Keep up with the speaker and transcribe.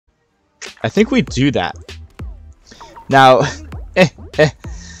I think we do that. Now,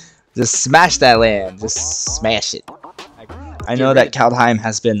 just smash that land. Just smash it. I know that Kaldheim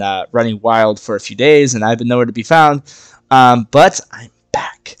has been running wild for a few days, and I've been nowhere to be found. But I'm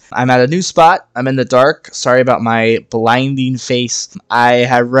back. I'm at a new spot. I'm in the dark. Sorry about my blinding face. I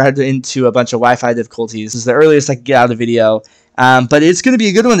have run into a bunch of Wi-Fi difficulties. This is the earliest I can get out of the video. But it's going to be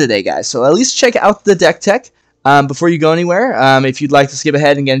a good one today, guys. So at least check out the deck tech before you go anywhere. If you'd like to skip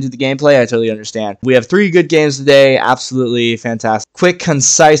ahead and get into the gameplay, I totally understand. We have 3 good games today. Absolutely fantastic. Quick,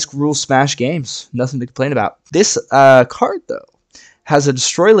 concise, Gruul smash games. Nothing to complain about. This card, though, has a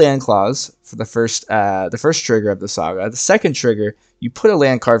destroy land clause for the first trigger of the saga. The second trigger, you put a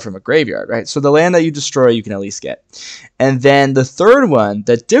land card from a graveyard, right? So the land that you destroy, you can at least get. And then the third one,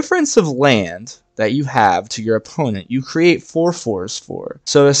 the difference of land that you have to your opponent, you create 4/4s for.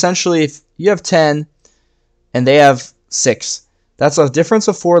 So essentially, if you have 10 and they have 6, that's a difference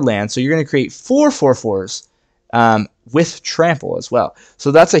of 4 lands. So you're going to create 4 4/4s with Trample as well.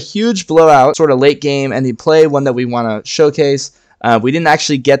 So that's a huge blowout, sort of late game, and you play one that we want to showcase. We didn't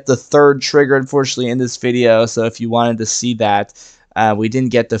actually get the third trigger, unfortunately, in this video, so if you wanted to see that, we didn't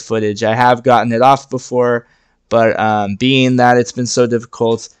get the footage. I have gotten it off before, but being that it's been so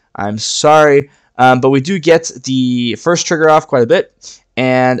difficult, I'm sorry. But we do get the first trigger off quite a bit,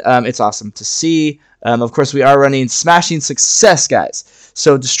 and it's awesome to see. Of course, we are running Smashing Success, guys.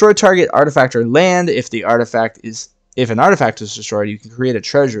 So destroy target artifact or land. If an artifact is destroyed, you can create a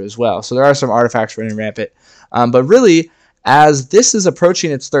treasure as well. So there are some artifacts running rampant. But really, as this is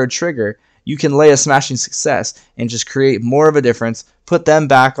approaching its third trigger, you can lay a Smashing Success and just create more of a difference, put them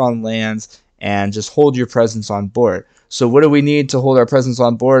back on lands, and just hold your presence on board. So what do we need to hold our presence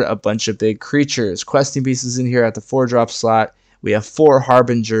on board? A bunch of big creatures. Questing pieces in here at the 4-drop slot. We have 4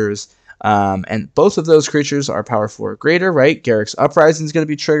 Harbingers, and both of those creatures are power 4 or greater, right? Garruk's Uprising is going to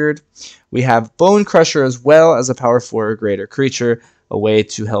be triggered. We have Bonecrusher as well as a power 4 or greater creature, a way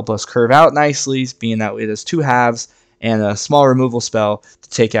to help us curve out nicely, being that it has 2 halves, and a small removal spell to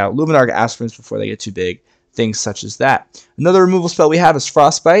take out Luminarch Aspirants before they get too big, things such as that. Another removal spell we have is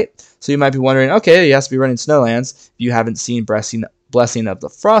Frostbite, so you might be wondering, okay, he has to be running Snowlands if you haven't seen Blessing of the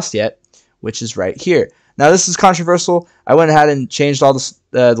Frost yet, which is right here. Now this is controversial. I went ahead and changed all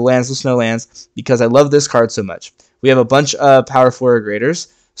the lands to Snowlands because I love this card so much. We have a bunch of power 4 or graders,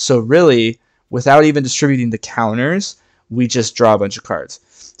 so really, without even distributing the counters, we just draw a bunch of cards.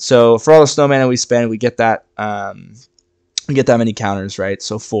 So for all the snow mana we spend, we get that many counters, right?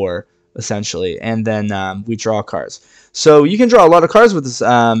 So 4 essentially, and then we draw cards. So you can draw a lot of cards with this.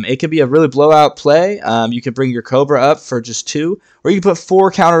 It can be a really blowout play. You can bring your Cobra up for just 2, or you can put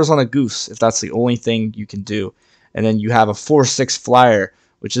 4 counters on a Goose if that's the only thing you can do, and then you have a 4/6 flyer,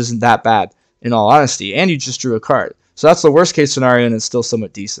 which isn't that bad in all honesty, and you just drew a card. So that's the worst case scenario, and it's still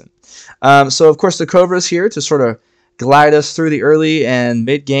somewhat decent. So of course the Cobra is here to sort of glide us through the early and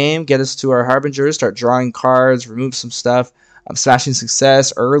mid game, get us to our Harbingers, start drawing cards, remove some stuff. Smashing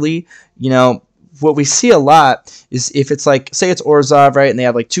Success early. You know, what we see a lot is if it's like, say it's Orzhov, right, and they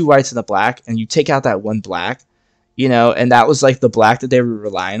have like 2 whites and a black, and you take out that 1 black, you know, and that was like the black that they were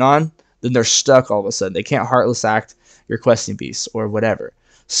relying on, then they're stuck all of a sudden. They can't Heartless Act your Questing Beast or whatever.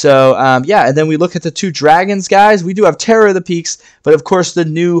 So, yeah, and then we look at the 2 dragons, guys. We do have Terror of the Peaks, but of course the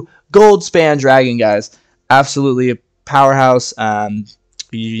new Goldspan dragon, guys. Absolutely a powerhouse.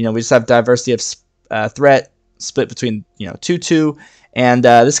 You know, we just have diversity of threat, split between 2/2, and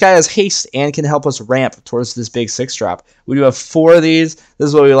this guy has haste and can help us ramp towards this big 6-drop. We do have 4 of these. This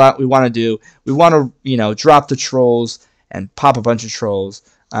is what we want to do. We want to drop the trolls and pop a bunch of trolls.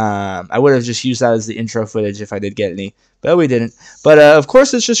 I would have just used that as the intro footage if I did get any, but we didn't. But of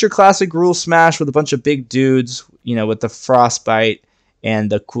course, it's just your classic Gruul smash with a bunch of big dudes, with the Frostbite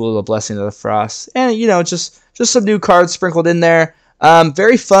and the cool little Blessing of the Frost, and just some new cards sprinkled in there.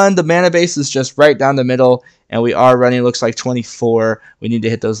 Very fun. The mana base is just right down the middle, and we are running, looks like 24. We need to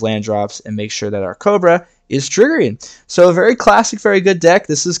hit those land drops and make sure that our Cobra is triggering. So a very classic, very good deck.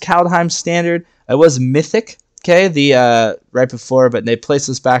 This is Kaldheim standard. It was Mythic, okay, the right before, but they placed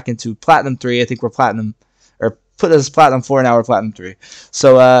us back into Platinum 3. I think we're Platinum, or put us Platinum 4, now we're Platinum 3.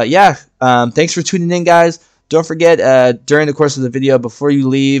 So yeah, thanks for tuning in, guys. Don't forget, during the course of the video, before you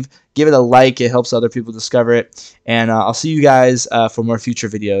leave, give it a like. It helps other people discover it. And I'll see you guys for more future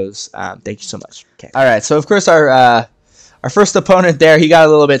videos. Thank you so much. Okay. All right. So, of course, our first opponent there, he got a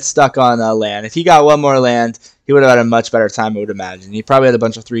little bit stuck on land. If he got 1 more land, he would have had a much better time, I would imagine. He probably had a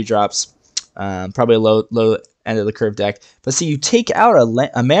bunch of 3-drops, probably a low end of the curve deck. But see, you take out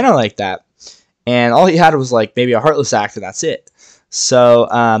a mana like that, and all he had was like maybe a Heartless Act, and that's it. So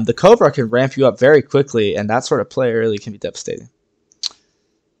the Cobra can ramp you up very quickly, and that sort of play early can be devastating.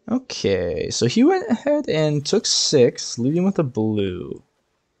 Okay, so he went ahead and took 6, leading with a blue.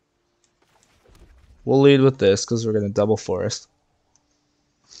 We'll lead with this because we're going to double forest.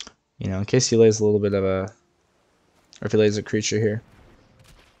 You know, in case he lays a little bit of a... Or if he lays a creature here.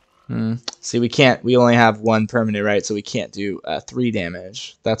 See, we can't... We only have 1 permanent, right? So we can't do 3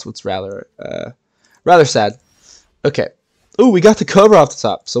 damage. That's what's rather sad. Okay. Ooh, we got the Cobra off the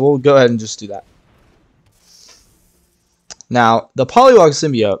top. So we'll go ahead and just do that. Now, the Polywog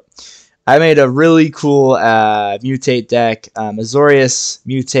Symbiote, I made a really cool mutate deck. Azorius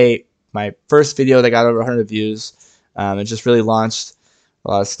Mutate, my first video that got over 100 views. It just really launched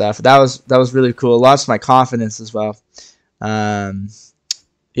a lot of stuff. That was really cool. It launched my confidence as well.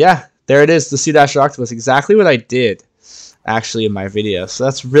 Yeah, there it is, the Sea Dasher Octopus. Exactly what I did, actually, in my video. So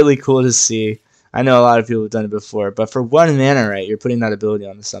that's really cool to see. I know a lot of people have done it before, but for 1 mana, right, you're putting that ability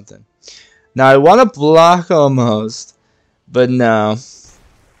onto something. Now, I want to block almost. But no,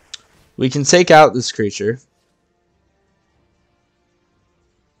 we can take out this creature.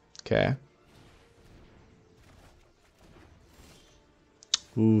 Okay.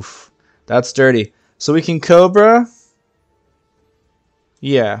 Oof, that's dirty. So we can Cobra.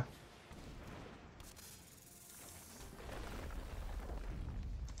 Yeah.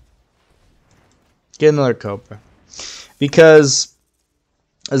 Get another Cobra. Because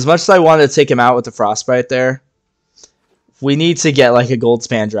as much as I wanted to take him out with the Frostbite there, we need to get like a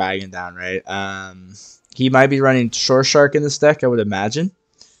Goldspan Dragon down, right? He might be running Shore Shark in this deck, I would imagine.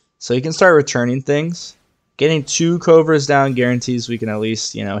 So he can start returning things. Getting 2 Cobras down guarantees we can at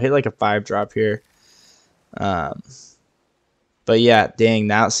least, you know, hit like a 5-drop here. But yeah, dang,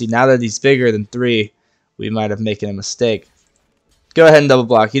 now that he's bigger than 3, we might have made a mistake. Go ahead and double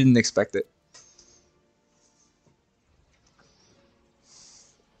block. He didn't expect it.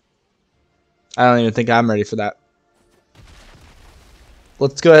 I don't even think I'm ready for that.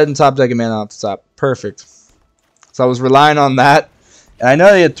 Let's go ahead and top deck a mana off the top. Perfect. So I was relying on that. And I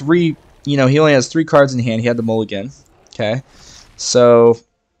know he had 3, you know, he only has 3 cards in hand. He had the mulligan. Okay. So,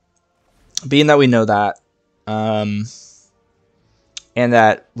 being that we know that, and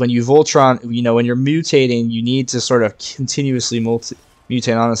that when you Voltron, you know, when you're mutating, you need to sort of continuously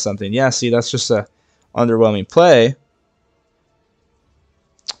mutate onto something. Yeah, see, that's just a underwhelming play.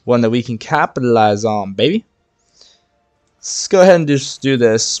 One that we can capitalize on, baby. Let's go ahead and just do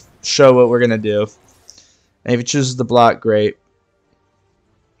this. Show what we're going to do. And if he chooses the block, great.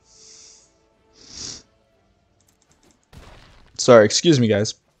 Sorry, excuse me,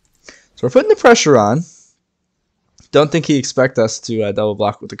 guys. So we're putting the pressure on. Don't think he expect us to double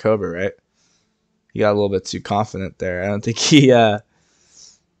block with the Cobra, right? He got a little bit too confident there. I don't think he... I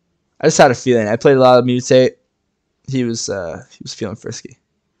just had a feeling. I played a lot of Mutate. He was feeling frisky.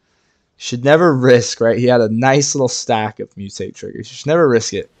 Should never risk, right? He had a nice little stack of Mutate triggers. You should never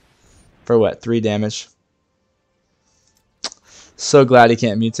risk it. For what? 3 damage. So glad he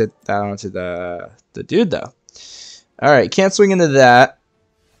can't mutate that onto the dude, though. Alright, can't swing into that.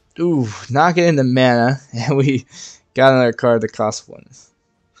 Ooh, not getting the mana. And we got another card that costs 1.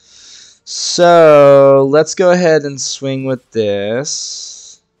 So, let's go ahead and swing with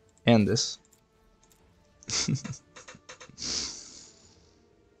this. And this.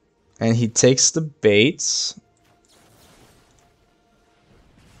 And he takes the baits.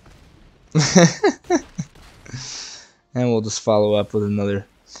 And we'll just follow up with another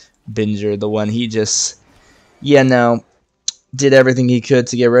Binger. The one he just, yeah, no, did everything he could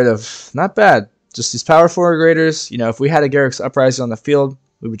to get rid of. Not bad. Just these power forward graders. You know, if we had a Garruk's Uprising on the field,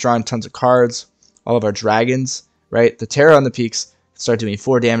 we would draw in tons of cards. All of our dragons, right? The Terror on the peaks start doing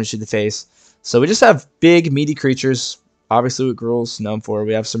 4 damage to the face. So we just have big, meaty creatures. Obviously, what Gruul's known for.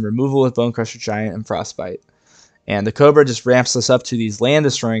 We have some removal with Bonecrusher Giant and Frostbite. And the Cobra just ramps us up to these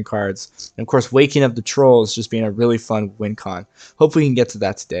land-destroying cards. And, of course, Waking Up the Trolls just being a really fun win con. Hope we can get to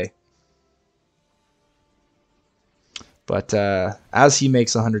that today. But as he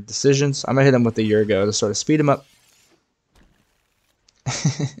makes 100 decisions, I'm going to hit him with the Yurgo to sort of speed him up.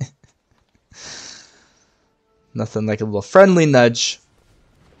 Nothing like a little friendly nudge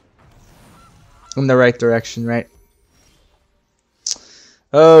in the right direction, right?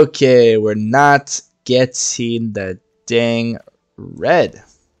 Okay, we're not getting the dang red.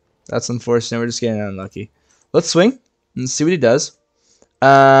 That's unfortunate. We're just getting unlucky. Let's swing and see what he does.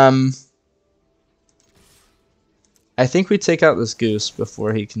 I think we take out this goose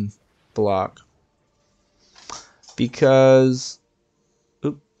before he can block. Because...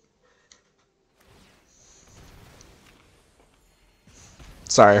 Oop.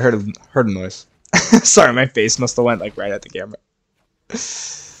 Sorry, I heard a noise. Sorry, my face must have went like right at the camera.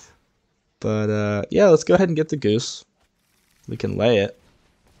 But yeah, let's go ahead and get the goose. We can lay it.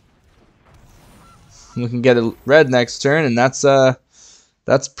 We can get a red next turn, and that's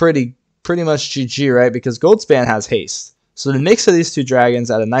pretty much GG, right? Because Goldspan has haste. So the mix of these two dragons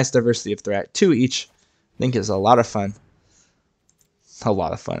at a nice diversity of threat, 2 each, I think is a lot of fun. A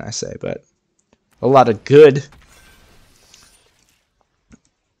lot of fun, I say, but a lot of good.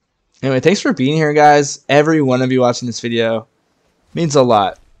 Anyway, thanks for being here, guys. Every one of you watching this video means a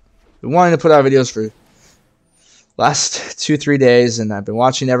lot. Been wanting to put out videos for last 2-3 days, and I've been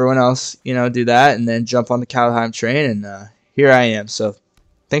watching everyone else, you know, do that, and then jump on the Kaldheim train, and here I am. So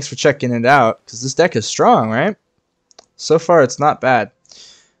thanks for checking it out, because this deck is strong, right? So far, it's not bad.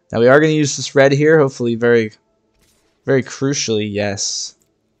 Now we are going to use this red here, hopefully very, very crucially. Yes,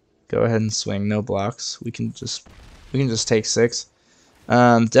 go ahead and swing, no blocks. We can just take 6.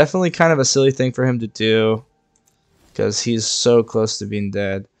 Definitely kind of a silly thing for him to do, because he's so close to being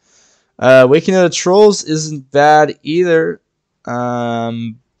dead. Waking of the Trolls isn't bad either,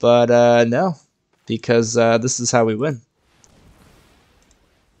 but no, because this is how we win.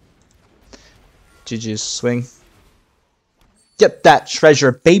 GG's, swing. Get that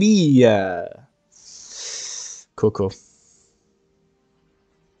treasure, baby! Cool.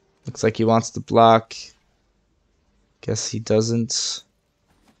 Looks like he wants to block. Guess he doesn't.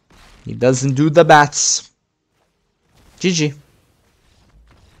 He doesn't do the bats. GG.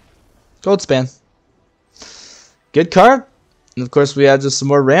 Goldspan. Good card. And of course we have just some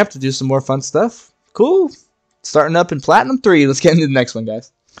more ramp to do some more fun stuff. Cool. Starting up in Platinum 3. Let's get into the next one,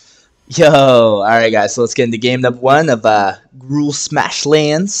 guys. Yo, alright guys, so let's get into game number 1 of Gruul Smash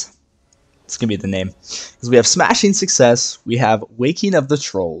Lands. It's gonna be the name. Because we have Smashing Success, we have Waking of the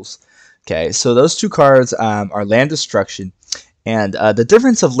Trolls. Okay, so those 2 cards are land destruction. And the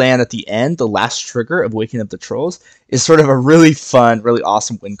difference of land at the end, the last trigger of Waking Up the Trolls, is sort of a really fun, really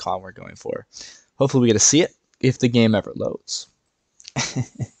awesome win con we're going for. Hopefully we get to see it if the game ever loads.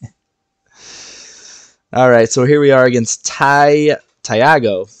 Alright, so here we are against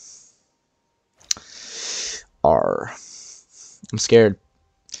Tiago. I'm scared.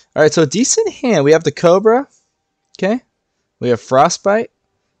 Alright, so a decent hand. We have the Cobra. Okay. We have Frostbite.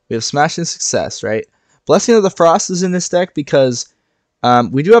 We have Smashing Success, right? Blessing of the Frost is in this deck because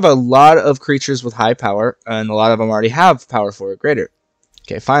we do have a lot of creatures with high power, and a lot of them already have power 4 or greater.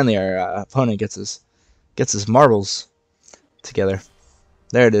 Okay, finally our opponent gets his marbles together.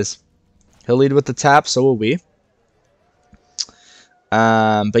 There it is. He'll lead with the tap, so will we.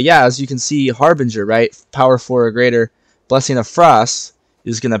 But yeah, as you can see, Harbinger, right? Power 4 or greater. Blessing of Frost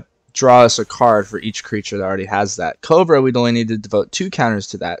is going to draw us a card for each creature that already has that. Cobra, we'd only need to devote 2 counters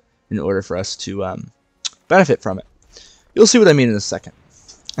to that in order for us to benefit from it. You'll see what I mean in a second.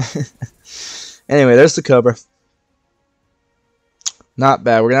 Anyway, there's the Cobra. Not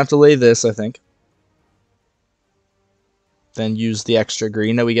bad. We're going to have to lay this, I think. Then use the extra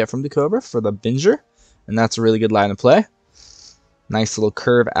green that we get from the Cobra for the Binger. And that's a really good line of play. Nice little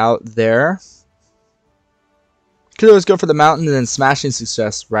curve out there. Could always go for the mountain and then Smashing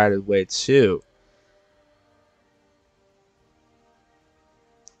Success right away too.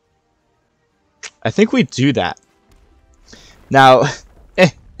 I think we do that. Now,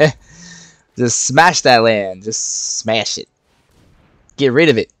 just smash that land. Just smash it. Get rid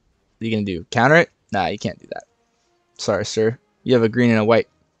of it. What are you going to do? Counter it? Nah, you can't do that. Sorry, sir. You have a green and a white.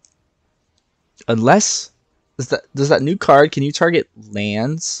 Unless... Does that new card, can you target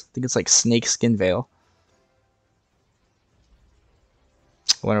lands? I think it's like Snakeskin Veil.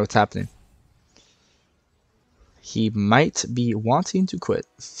 I wonder what's happening. He might be wanting to quit.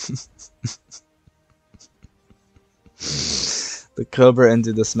 The Cobra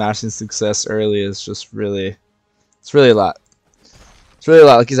into the Smashing Success early is just really... It's really a lot. It's really a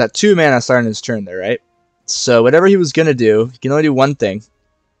lot. Like he's at 2 mana starting his turn there, right? So whatever he was going to do, he can only do one thing.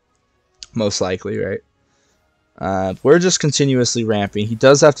 Most likely, right? We're just continuously ramping. He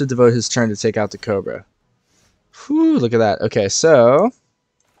does have to devote his turn to take out the Cobra. Whew, look at that. Okay, so...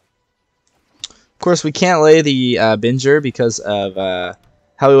 Of course, we can't lay the Binger because of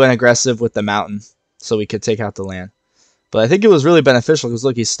how we went aggressive with the mountain. So we could take out the land. But I think it was really beneficial because,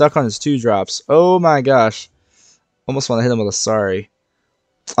 look, he's stuck on his 2 drops. Oh my gosh. Almost want to hit him with a sorry.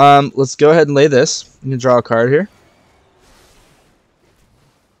 Let's go ahead and lay this. We can draw a card here.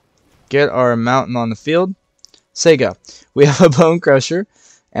 Get our mountain on the field. Say go. We have a Bonecrusher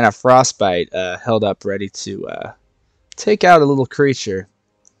and a Frostbite held up ready to take out a little creature.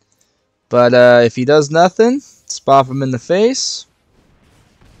 But if he does nothing, let's pop him in the face.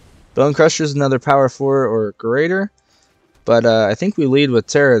 Bonecrusher is another power 4 or greater. But I think we lead with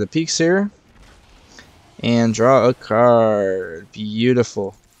Terror of the Peaks here. And draw a card.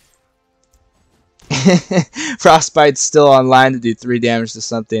 Beautiful. Frostbite's still online to do 3 damage to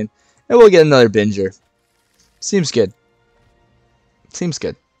something. And we'll get another Binger. Seems good. Seems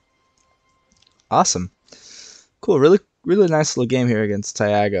good. Awesome. Cool. Really, really nice little game here against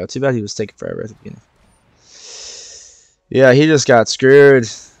Tiago. Too bad he was taking forever at the beginning. Yeah, he just got screwed.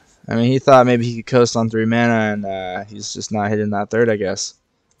 I mean, he thought maybe he could coast on 3 mana, and he's just not hitting that third, I guess.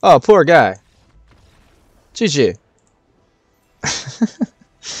 Oh, poor guy. GG.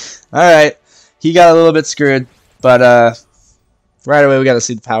 Alright. He got a little bit screwed, but right away we got to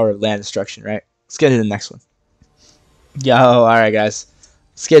see the power of land destruction, right? Let's get to the next one. Yo, alright guys.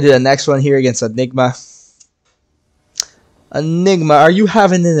 Let's get to the next one here against Enigma. Enigma, are you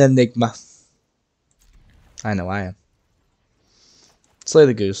having an Enigma? I know I am. Slay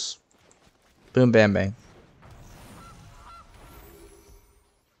the goose. Boom, bam, bang.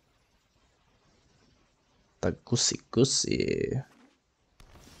 The goosey.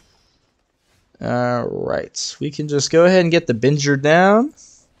 Alright. We can just go ahead and get the Binger down.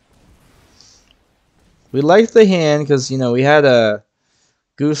 We like the hand because, you know, we had a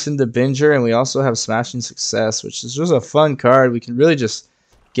Goose into Binger, and we also have Smashing Success, which is just a fun card. We can really just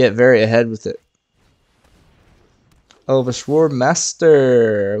get very ahead with it. Elvish War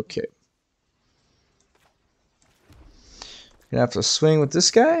Master. Okay. Gonna have to swing with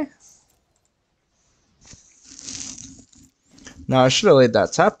this guy. No, I should have laid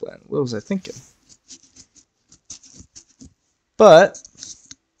that tap land. What was I thinking? But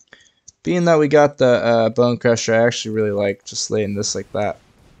being that we got the Bonecrusher, I actually really like just laying this like that.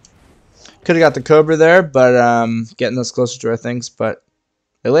 Could have got the Cobra there, but getting us closer to our things. But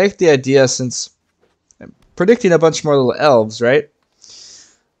I like the idea since I'm predicting a bunch more little elves, right?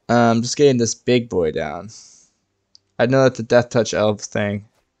 Just getting this big boy down. I know that the Death Touch elf thing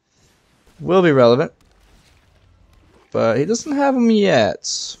will be relevant, but he doesn't have them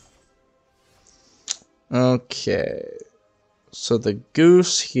yet. Okay. So the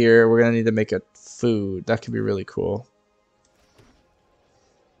goose here, we're going to need to make a food. That could be really cool.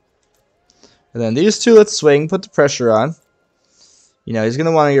 And then these two, let's swing, put the pressure on. You know, he's going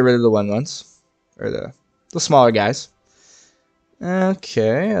to want to get rid of the 1/1s. Or the smaller guys.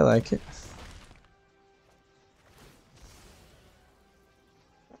 Okay, I like it.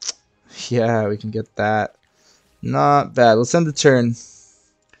 Yeah, we can get that. Not bad. Let's end the turn.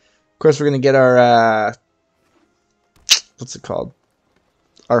 Of course, we're going to get our... what's it called?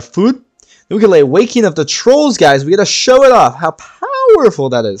 Our food. Then we can lay Waking of the Trolls, guys. We got to show it off how powerful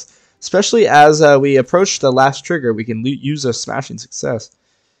that is. Especially as we approach the last trigger, we can use a Smashing Success.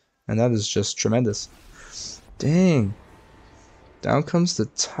 And that is just tremendous. Dang. Down comes the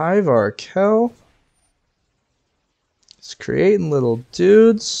Tyvar Kel. It's creating little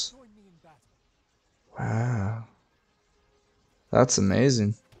dudes. Wow. That's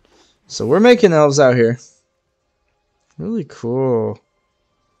amazing. So we're making elves out here. Really cool.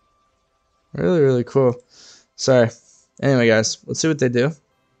 Really, really cool. Sorry. Anyway, guys, let's see what they do.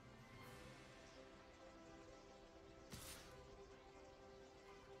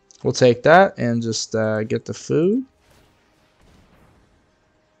 We'll take that and just get the food.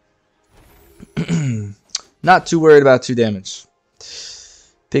 Not too worried about 2 damage.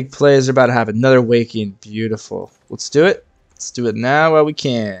 Big plays are about to have another Waking. Beautiful. Let's do it. Let's do it now while we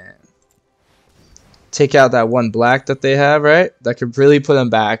can. Take out that 1 black that they have, right? That could really put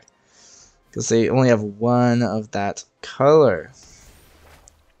them back. Because they only have 1 of that color.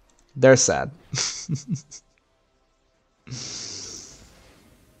 They're sad.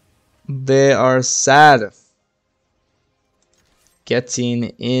 They are sad. Getting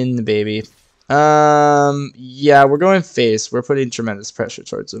in, baby. Yeah, we're going face. We're putting tremendous pressure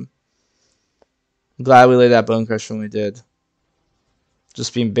towards them. I'm glad we laid that Bonecrusher when we did.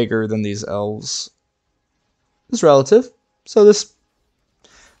 Just being bigger than these elves is relative. So this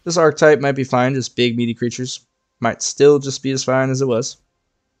archetype might be fine. Just big, meaty creatures might still just be as fine as it was.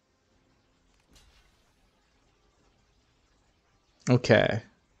 Okay.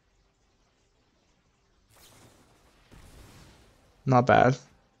 Not bad.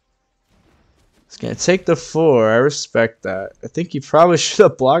 It's going to take the 4. I respect that. I think you probably should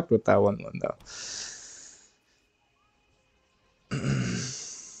have blocked with that 1/1 though.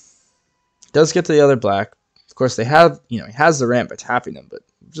 Does get to the other black. Of course, they have, you know, he has the ramp by tapping them, but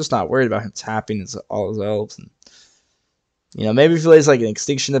I'm just not worried about him tapping all his elves. And, you know, maybe if he plays like an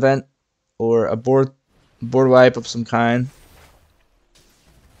extinction event or a board wipe of some kind.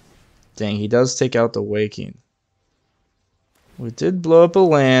 Dang, he does take out the Waking. We did blow up a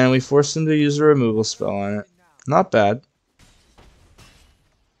land. We forced him to use a removal spell on it. Not bad.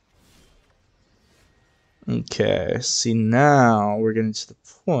 Okay, see now we're getting to the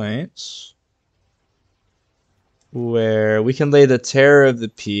point where we can lay the Terror of the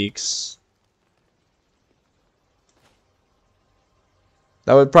Peaks.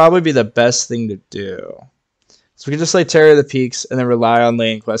 That would probably be the best thing to do. So we can just lay Terror of the Peaks and then rely on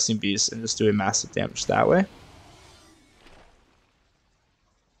laying Questing Beasts and just doing massive damage that way.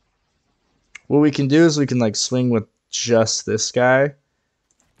 What we can do is we can like swing with just this guy.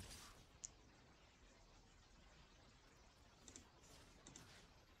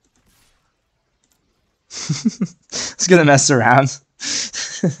 It's gonna mess around.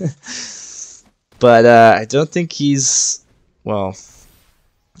 But I don't think he's well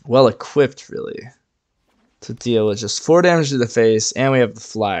equipped really to deal with just 4 damage to the face, and we have the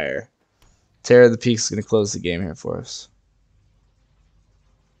flyer. Terror of the Peaks is gonna close the game here for us.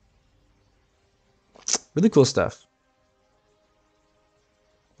 Really cool stuff.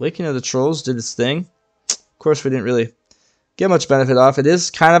 Waking of the Trolls did its thing. Of course, we didn't really get much benefit off. It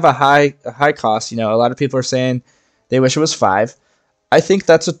is kind of a high cost. You know, a lot of people are saying they wish it was 5. I think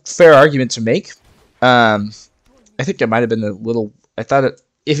that's a fair argument to make. I think it might have been a little. I thought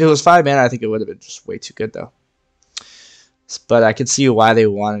if it was 5 mana, I think it would have been just way too good though. But I could see why they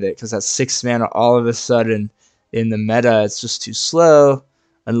wanted it, because that 6 mana all of a sudden in the meta, it's just too slow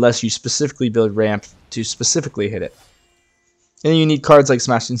unless you specifically build ramp to specifically hit it. And you need cards like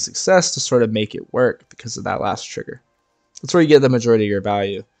Smashing Success to sort of make it work because of that last trigger. That's where you get the majority of your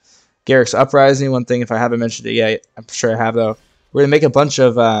value. Garruk's Uprising, one thing, if I haven't mentioned it yet, I'm sure I have though. We're going to make a bunch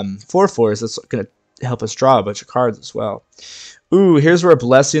of 4/4s that's going to help us draw a bunch of cards as well. Ooh, here's where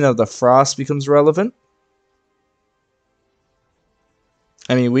Blessing of the Frost becomes relevant.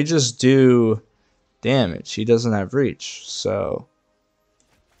 I mean, we just do damage. He doesn't have reach, so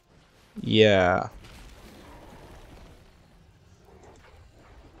yeah.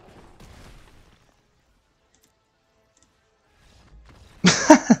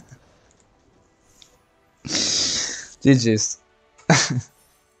 GG's. I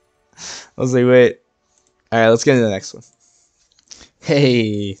was like, wait. Alright, let's get into the next one.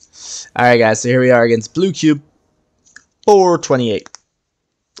 Hey. Alright, guys, so here we are against Blue Cube 428.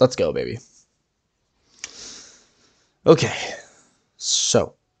 Let's go, baby. Okay.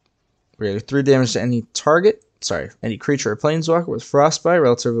 So, we're going to do 3 damage to any target. Sorry, any creature or planeswalker with Frostbite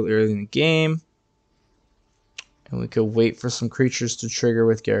relatively early in the game. And we could wait for some creatures to trigger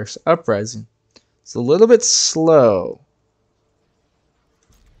with Garruk's Uprising. It's a little bit slow.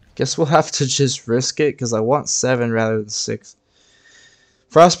 Guess we'll have to just risk it because I want 7 rather than 6.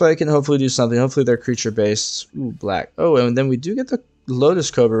 Frostbite can hopefully do something. Hopefully they're creature based. Ooh, black. Oh, and then we do get the Lotus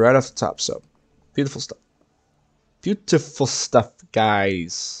Cobra right off the top. So, beautiful stuff. Beautiful stuff,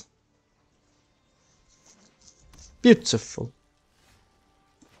 guys. Beautiful.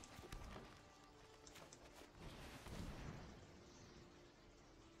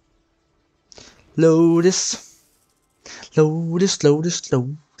 Lotus, Lotus, Lotus,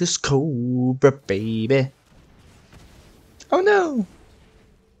 Lotus Cobra, baby. Oh no!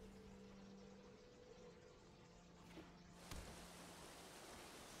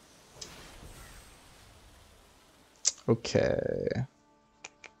 Okay.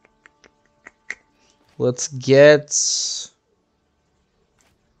 Let's get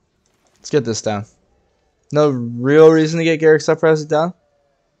this down. No real reason to get Garruk's Uprising down.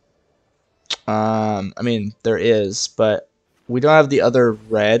 I mean, there is, but we don't have the other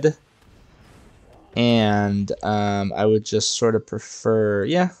red. And I would just sort of prefer,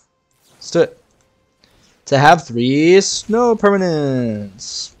 yeah, let's do it. To have 3 snow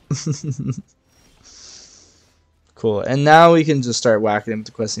permanents. Cool. And now we can just start whacking him with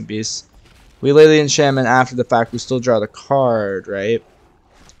the Questing Beasts. We lay the enchantment after the fact. We still draw the card, right?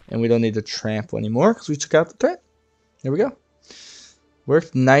 And we don't need to trample anymore because we took out the threat. There we go.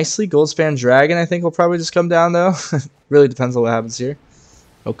 Worked nicely. Goldspan Dragon, I think, will probably just come down, though. Really depends on what happens here.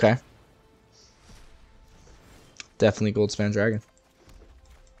 Okay. Definitely Goldspan Dragon.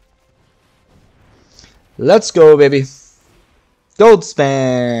 Let's go, baby.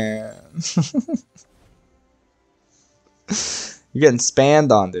 Goldspan. You're getting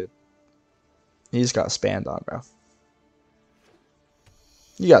spanned on, dude. You just got spanned on, bro.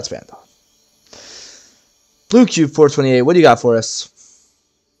 You got spanned on. Blue Cube 428, what do you got for us?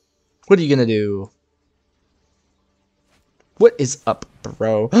 What are you gonna do? What is up,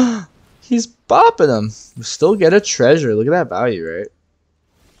 bro? He's bopping him. We still get a treasure. Look at that value, right?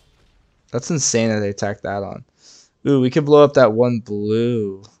 That's insane that they tacked that on. Ooh, we could blow up that 1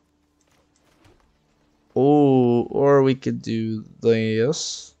 blue. Oh, or we could do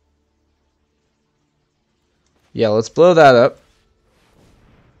this. Yeah, let's blow that up.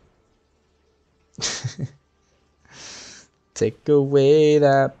 Take away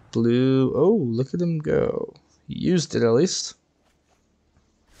that blue. Oh, look at him go. He used it at least.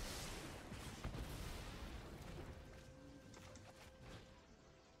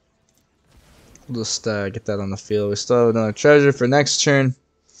 We'll just get that on the field. We still have another treasure for next turn.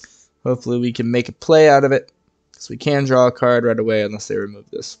 Hopefully we can make a play out of it. Because we can draw a card right away unless they remove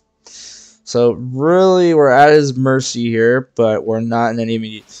this. So really we're at his mercy here, but we're not in any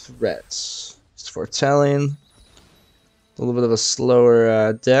immediate threats. It's foretelling. A little bit of a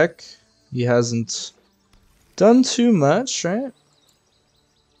slower deck. He hasn't done too much, right?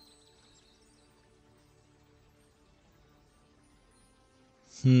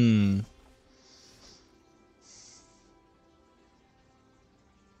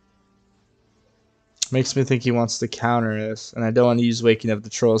 Makes me think he wants to counter this, and I don't want to use Waking of the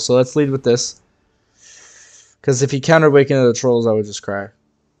Trolls, so let's lead with this. Because if he countered Waking of the Trolls, I would just cry.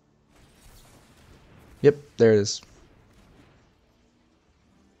 Yep, there it is.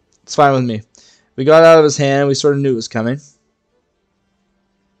 It's fine with me. We got out of his hand, we sort of knew it was coming.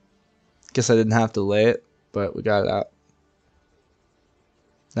 Guess I didn't have to lay it, but we got it out.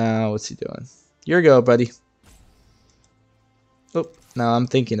 Now, what's he doing? Your go, buddy. Oh, now I'm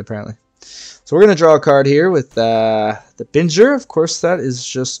thinking, apparently. So we're going to draw a card here with the Binger. Of course, that is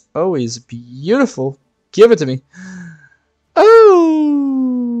just always beautiful. Give it to me.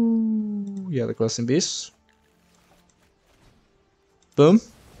 Oh! Yeah, the Questing Beast. Boom.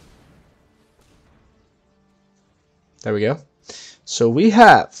 There we go. So we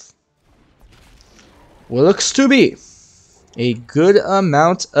have what looks to be a good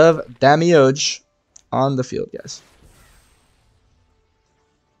amount of damage on the field, guys.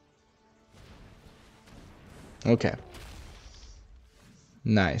 Okay.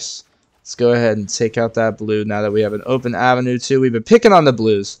 Nice. Let's go ahead and take out that blue now that we have an open avenue too. We've been picking on the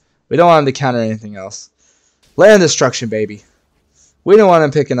blues. We don't want them to counter anything else. Land destruction, baby. We don't want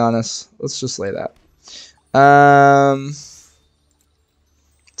them picking on us. Let's just lay that.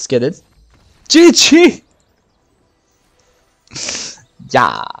 Let's get it. GG!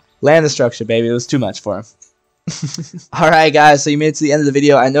 Yeah. Land destruction, baby. It was too much for him. Alright guys, so you made it to the end of the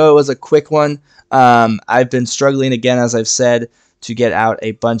video. I know it was a quick one. I've been struggling again, as I've said, to get out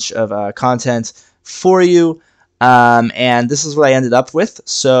a bunch of content for you, and this is what I ended up with.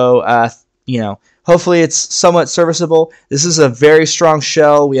 So you know, hopefully it's somewhat serviceable. This is a very strong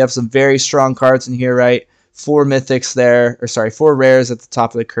shell. We have some very strong cards in here, right? 4 mythics there, or sorry, 4 rares at the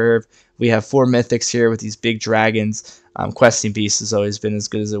top of the curve. We have 4 mythics here with these big dragons. Questing Beast has always been as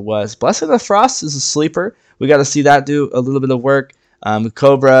good as it was. Blessing of the Frost is a sleeper. We got to see that do a little bit of work.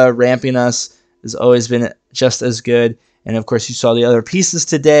 Cobra ramping us has always been just as good. And of course, you saw the other pieces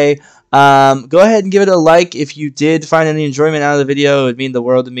today. Go ahead and give it a like if you did find any enjoyment out of the video. It would mean the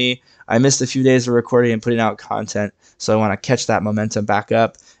world to me. I missed a few days of recording and putting out content, so I want to catch that momentum back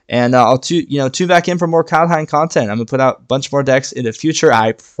up. And I'll tune back in for more Kaldheim content. I'm gonna put out a bunch more decks in the future,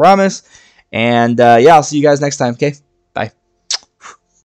 I promise. And yeah, I'll see you guys next time. Okay.